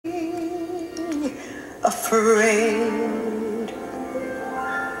afraid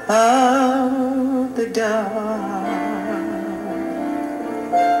of the dark.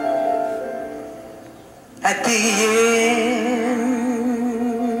 At the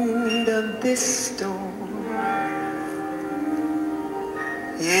end of this storm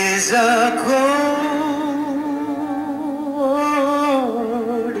is a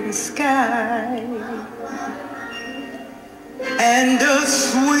golden sky and a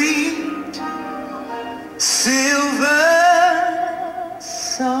sweet silver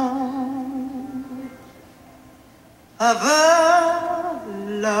song of a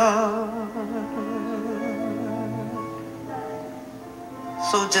love.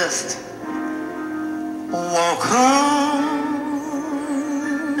 So just walk on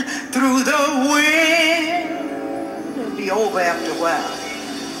through the wind. It'll be over after a while.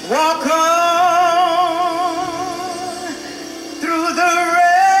 Walk on through the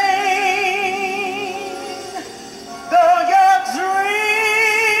rain, though your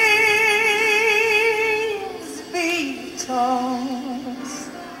dreams be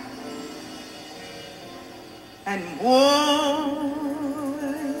tossed and worn.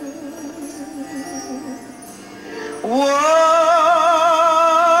 Walk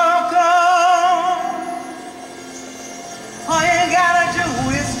on. All you gotta do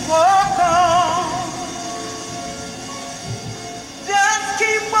is walk on. Just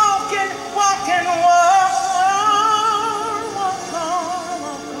keep walking, walking, walk on.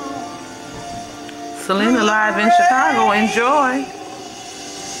 Selena live in Chicago. Enjoy.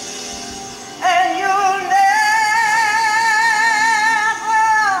 And you'll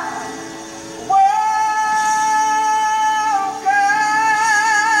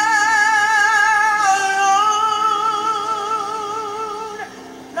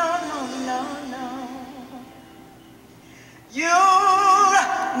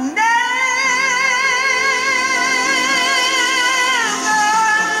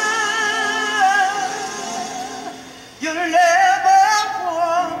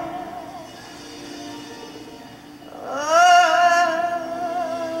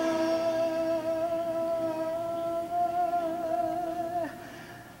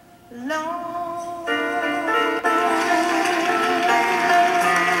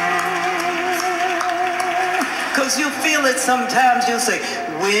you feel it sometimes. You'll say,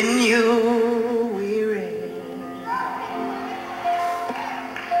 when you're weary,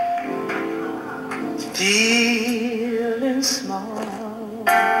 feeling small,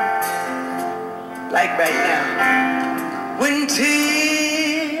 like right now, when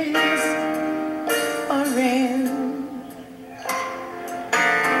tears are in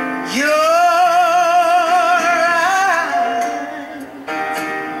your eyes.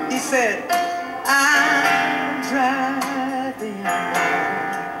 He said,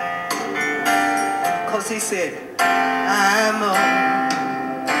 cause he said, I'm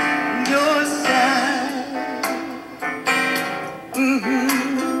on your side.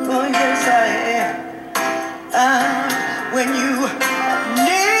 Oh yes I am. When you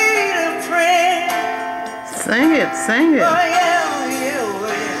need a friend. Sing it, sing it. Oh yeah, oh yeah,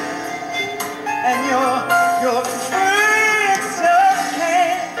 oh yeah. And your friends just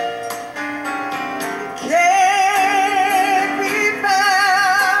can't be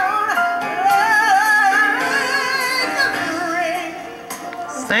found.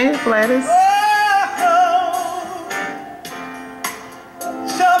 Sing it, Gladys.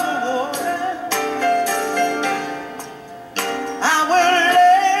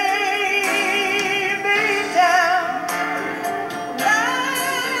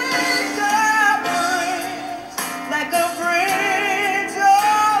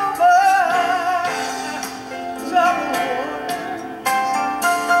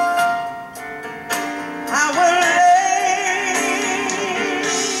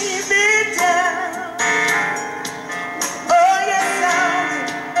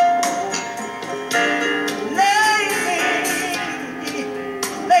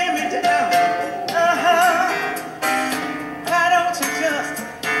 Lay me down.